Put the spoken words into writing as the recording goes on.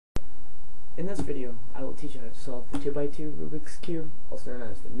In this video, I will teach you how to solve the 2x2 Rubik's Cube, also known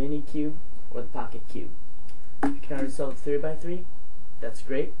as the mini cube or the pocket cube. If you can already solve the 3x3, that's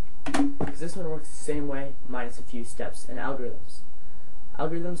great, because this one works the same way, minus a few steps and algorithms.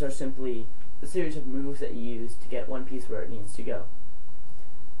 Algorithms are simply a series of moves that you use to get one piece where it needs to go.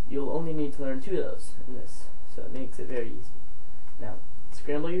 You'll only need to learn 2 of those in this, so it makes it very easy. Now,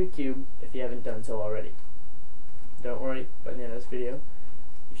 scramble your cube if you haven't done so already. Don't worry, by the end of this video,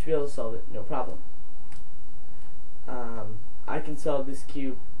 you should be able to solve it, no problem. I can solve this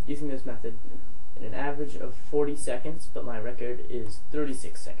cube using this method in an average of 40 seconds, but my record is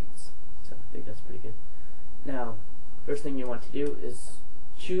 36 seconds. So I think that's pretty good. Now, first thing you want to do is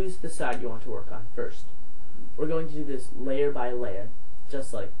choose the side you want to work on first. We're going to do this layer by layer,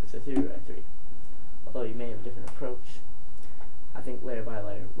 just like with the 3x3. Although you may have a different approach, I think layer by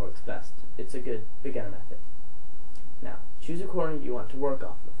layer works best. It's a good beginner method. Now, choose a corner you want to work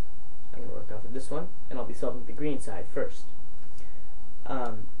off of. I'm going to work off of this one, and I'll be solving the green side first.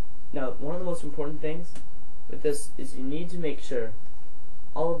 Now, one of the most important things with this is you need to make sure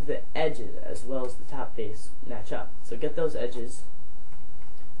all of the edges, as well as the top face, match up. So get those edges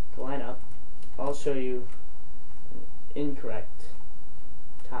to line up. I'll show you an incorrect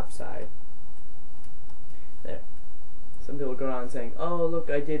top side. There. Some people go around saying, oh, look,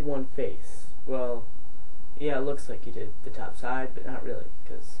 I did one face. Well, yeah, it looks like you did the top side, but not really,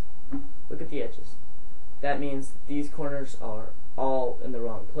 because look at the edges. That means these corners are all in the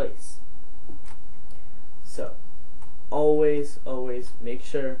wrong place. So, always make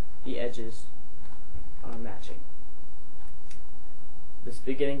sure the edges are matching. This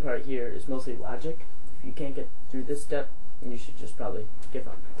beginning part here is mostly logic. If you can't get through this step, you should just probably give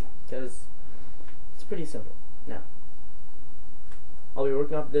up, because it's pretty simple. Now, I'll be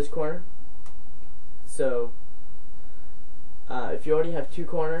working off this corner. So, if you already have 2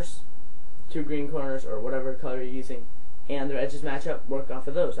 corners, 2 green corners, or whatever color you're using, and their edges match up, work off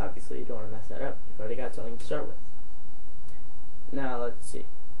of those. Obviously, you don't want to mess that up. You've already got something to start with. Now, let's see.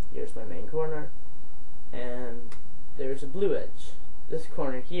 Here's my main corner, and there's a blue edge. This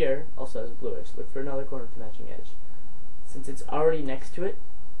corner here also has a blue edge. Look for another corner with a matching edge. Since it's already next to it,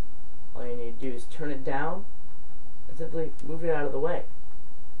 all you need to do is turn it down and simply move it out of the way.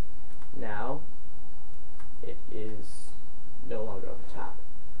 Now, it is no longer on the top.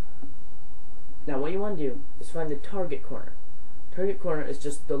 Now what you want to do is find the target corner. Target corner is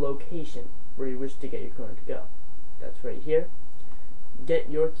just the location where you wish to get your corner to go. That's right here. Get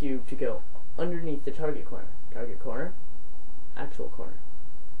your cube to go underneath the target corner. Target corner, actual corner.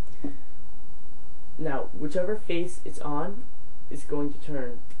 Now, whichever face it's on is going to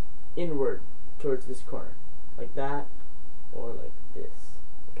turn inward towards this corner. Like that, or like this.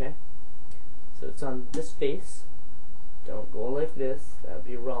 Okay? So it's on this face. Don't go like this. That would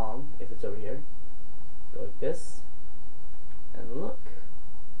be wrong if it's over here. Go like this. And look.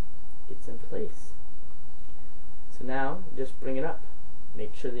 It's in place. So now, just bring it up.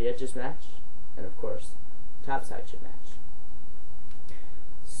 Make sure the edges match. And of course, the top side should match.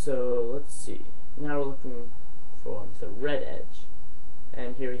 So, let's see. Now we're looking for the red edge.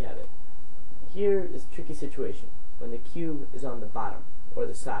 And here we have it. Here is a tricky situation. When the cube is on the bottom. Or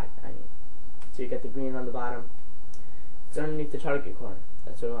the side, I mean. So you got the green on the bottom. It's underneath the target corner.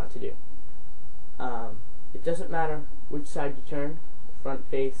 That's what we want to do. It doesn't matter which side you turn, the front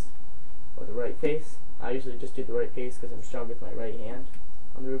face or the right face. I usually just do the right face because I'm strong with my right hand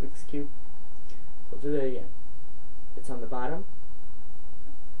on the Rubik's Cube. So I'll do that again. It's on the bottom.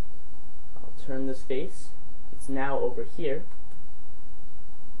 I'll turn this face. It's now over here.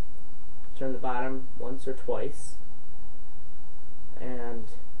 Turn the bottom once or twice. And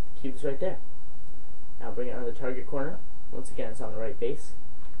the cube's right there. Now bring it under the target corner. Once again, it's on the right face.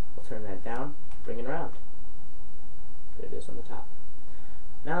 We'll turn that down, bring it around. There it is on the top.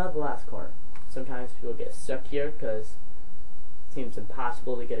 Now the last corner. Sometimes people get stuck here because it seems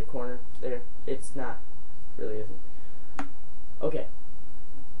impossible to get a corner there. It's not. Really isn't. Okay.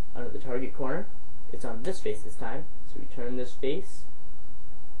 Under the target corner, it's on this face this time. So we turn this face,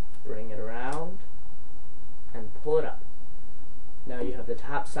 bring it around, and pull it up. Now you have the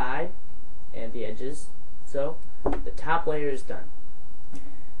top side and the edges. So, the top layer is done.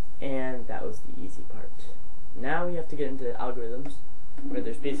 And that was the easy part. Now we have to get into the algorithms, where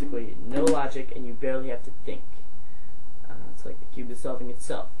there's basically no logic and you barely have to think. It's like the cube is solving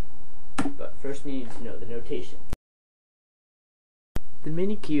itself. But first we need to know the notation. The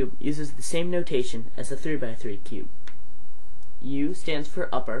mini cube uses the same notation as the 3x3 cube. U stands for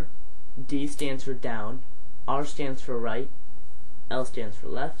upper, D stands for down, R stands for right, L stands for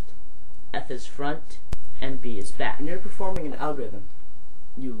left, F is front, and B is back. When you're performing an algorithm,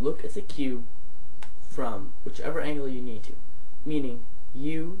 you look at the cube from whichever angle you need to, meaning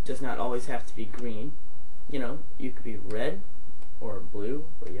U does not always have to be green. You know, you could be red or blue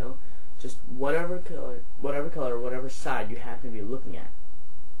or yellow, just whatever color, whatever side you happen to be looking at.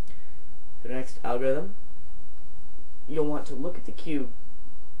 For the next algorithm, you'll want to look at the cube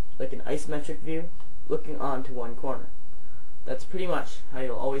like an isometric view, looking onto one corner. That's pretty much how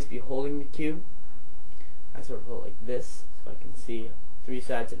you'll always be holding the cube. I sort of hold it like this, so I can see 3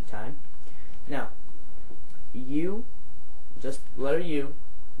 sides at a time. Now, U, just letter U,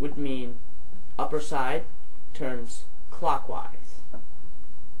 would mean upper side turns clockwise,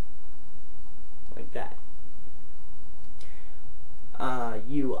 like that.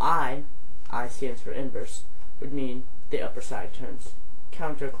 UI, I stands for inverse, would mean the upper side turns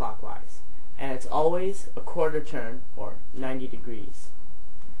counterclockwise, and it's always a quarter turn, or 90 degrees.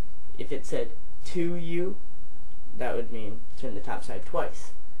 If it said 2U, that would mean turn the top side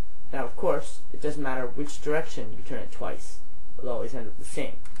twice. Now, of course, it doesn't matter which direction you turn it twice, it'll always end up the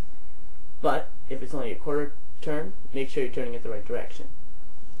same. But if it's only a quarter turn, make sure you're turning it the right direction.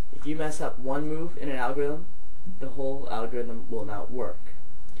 If you mess up one move in an algorithm, the whole algorithm will not work.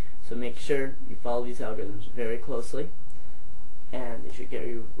 So make sure you follow these algorithms very closely, and it should get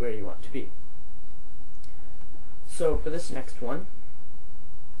you where you want to be. So for this next one,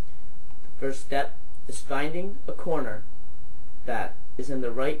 the first step is finding a corner that is in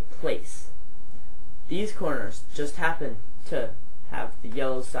the right place. These corners just happen to have the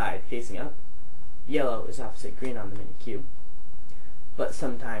yellow side facing up. Yellow is opposite green on the mini cube. But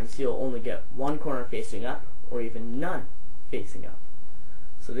sometimes you'll only get one corner facing up, or even none facing up.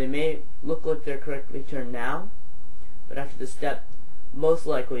 So they may look like they're correctly turned now, but after this step, most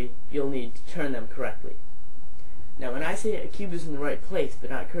likely you'll need to turn them correctly. Now, when I say a cube is in the right place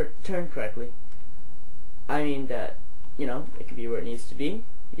but not turned correctly, I mean that, you know, it could be where it needs to be.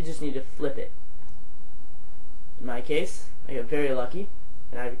 You just need to flip it. In my case, I got very lucky,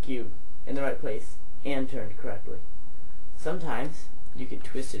 and I have a cube in the right place and turned correctly. Sometimes you can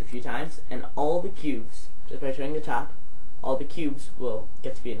twist it a few times, and all the cubes, just by turning the top, all the cubes will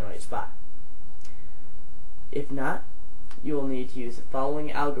get to be in the right spot. If not, you will need to use the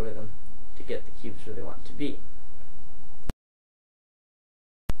following algorithm to get the cubes where they want to be.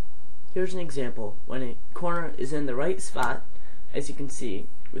 Here's an example when a corner is in the right spot, as you can see,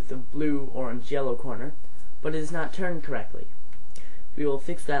 with the blue, orange, yellow corner, but it is not turned correctly. We will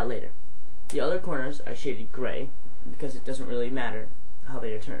fix that later. The other corners are shaded gray because it doesn't really matter how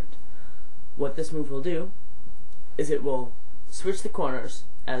they are turned. What this move will do is it will switch the corners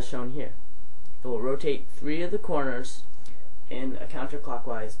as shown here. It will rotate 3 of the corners in a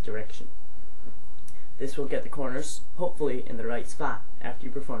counterclockwise direction. This will get the corners, hopefully, in the right spot after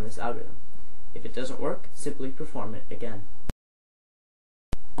you perform this algorithm. If it doesn't work, simply perform it again.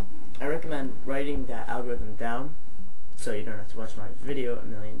 I recommend writing that algorithm down so you don't have to watch my video a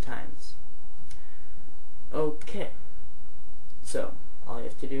million times. Okay, so all you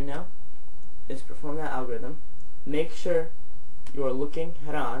have to do now is perform that algorithm. Make sure you are looking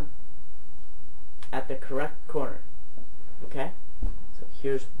head-on at the correct corner. Okay? So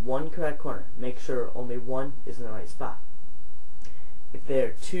here's one correct corner. Make sure only one is in the right spot. If there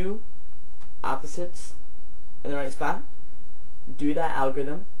are 2 opposites in the right spot, do that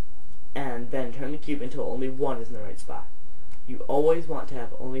algorithm and then turn the cube until only one is in the right spot. You always want to have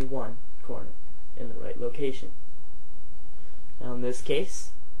only one corner in the right location. Now in this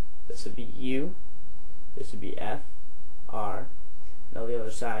case, this would be U, this would be F, R, and all the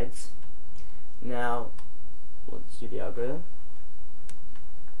other sides. Now, let's do the algorithm.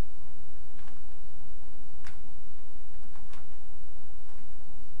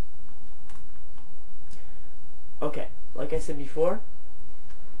 Okay, like I said before,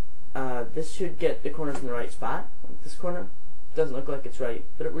 this should get the corners in the right spot. Like this corner doesn't look like it's right,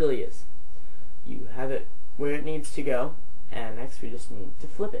 but it really is. You have it where it needs to go, and next we just need to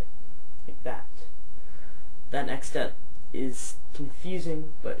flip it, like that. That next step is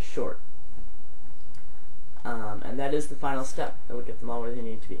confusing but short. And that is the final step that will get them all where they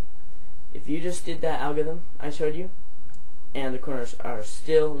need to be. If you just did that algorithm I showed you, and the corners are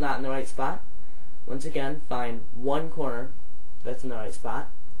still not in the right spot, once again, find one corner that's in the right spot,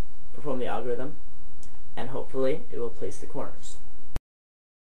 perform the algorithm, and hopefully it will place the corners.